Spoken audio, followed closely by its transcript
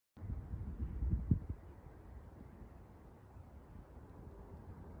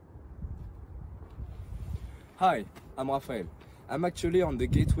Hi, I'm Raphael. I'm actually on the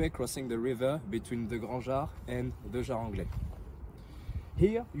gateway crossing the river between the Grand Jar and the Jar Anglais.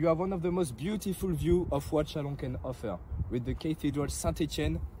 Here you have one of the most beautiful views of what Châlons can offer, with the Cathedral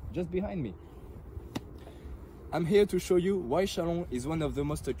Saint-Étienne just behind me. I'm here to show you why Châlons is one of the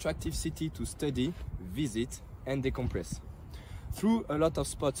most attractive cities to study, visit and decompress. Through a lot of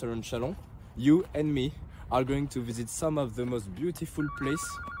spots around Châlons, you and me are going to visit some of the most beautiful places.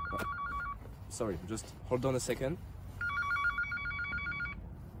 Sorry, just hold on a second.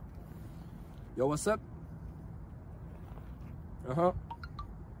 Yo, what's up?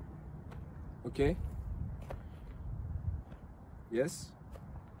 Okay. Yes?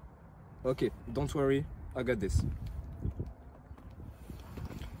 Okay, don't worry, I got this.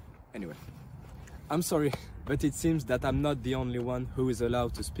 Anyway, I'm sorry, but it seems that I'm not the only one who is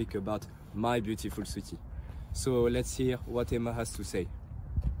allowed to speak about my beautiful city. So let's hear what Emma has to say.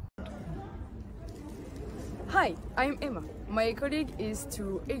 Hi, I'm Emma. My colleague is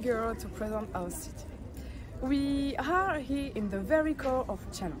too eager to present our city. We are here in the very core of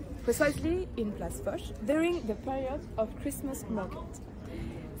Châlons, precisely in Place Foch, during the period of Christmas market.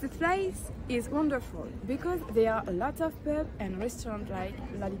 This place is wonderful because there are a lot of pubs and restaurants like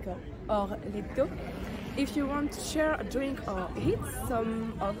La Licorne or L'Hebdo. If you want to share a drink or eat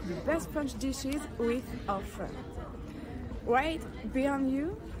some of the best French dishes with our friends. Right behind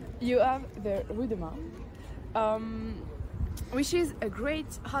you, you have the Rue de Marne, which is a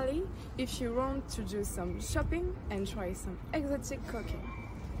great alley if you want to do some shopping and try some exotic cooking.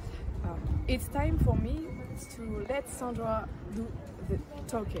 It's time for me to let Sandra do the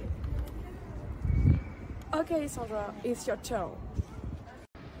talking. Okay, Sandra, it's your turn.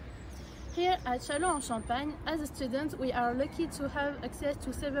 Here at Châlons-en-Champagne, as a student, we are lucky to have access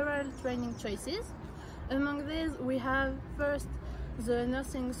to several training choices. Among these, we have first the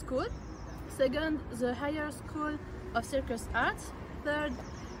nursing school, second the higher school of circus arts, third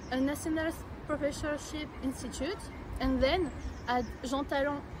a national professorship institute, and then at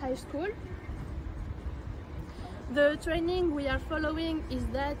Talon High School. The training we are following is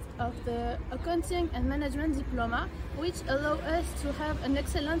that of the Accounting and Management Diploma, which allow us to have an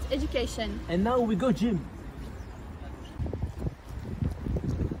excellent education. And now we go gym.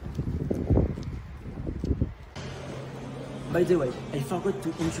 By the way, I forgot to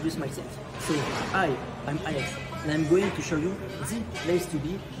introduce myself. So, hi, I'm Alex, and I'm going to show you the place to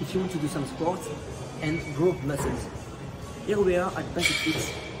be if you want to do some sports and grow muscles. Here we are at Pacific.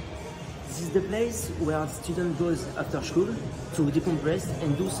 This is the place where the student goes after school to decompress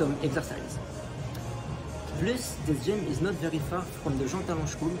and do some exercise. Plus, this gym is not very far from the Jean Talon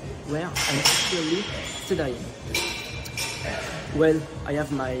school where I'm actually studying. Well, I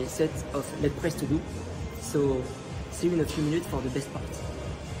have my set of leg press to do, so see you in a few minutes for the best part.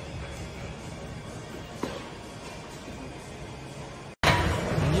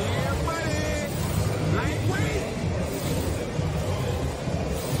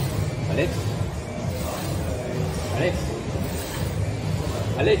 Alex? Alex?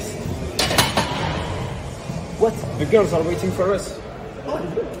 Alex? What? The girls are waiting for us.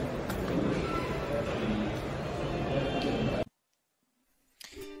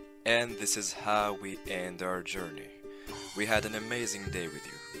 And this is how we end our journey. We had an amazing day with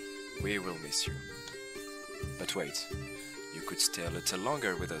you. We will miss you. But wait, you could stay a little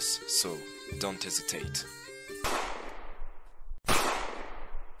longer with us, so don't hesitate.